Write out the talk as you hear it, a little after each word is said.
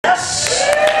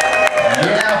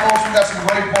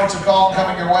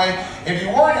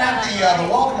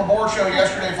the Welcome Aboard show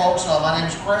yesterday, folks. My name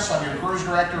is Chris. I'm your cruise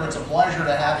director. It's a pleasure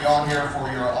to have you on here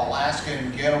for your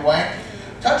Alaskan getaway.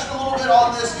 Touched a little bit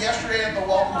on this yesterday at the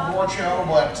Welcome Aboard show,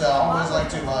 but I always like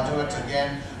to do it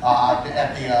again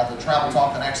at the Travel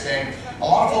Talk the next day. A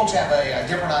lot of folks have a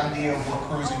different idea of what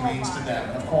cruising means to them.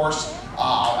 And of course,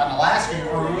 an Alaskan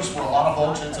cruise, for a lot of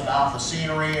folks, it's about the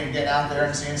scenery and getting out there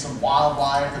and seeing some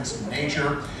wildlife and some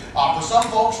nature. For some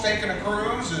folks, taking a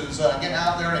cruise is getting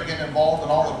out there and getting involved in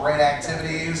all the great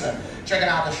activities and checking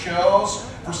out the shows.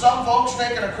 For some folks,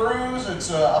 taking a cruise,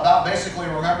 it's about basically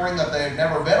remembering that they've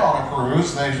never been on a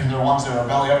cruise. They're the ones that are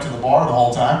belly up to the bar the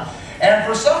whole time. And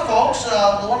for some folks,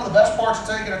 one of the best parts of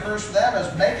taking a cruise for them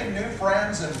is making new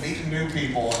friends and meeting new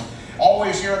people. And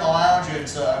always here in the lounge,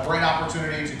 it's a great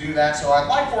opportunity to do that. So I'd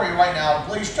like for you right now to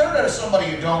please turn to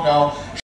somebody you don't know.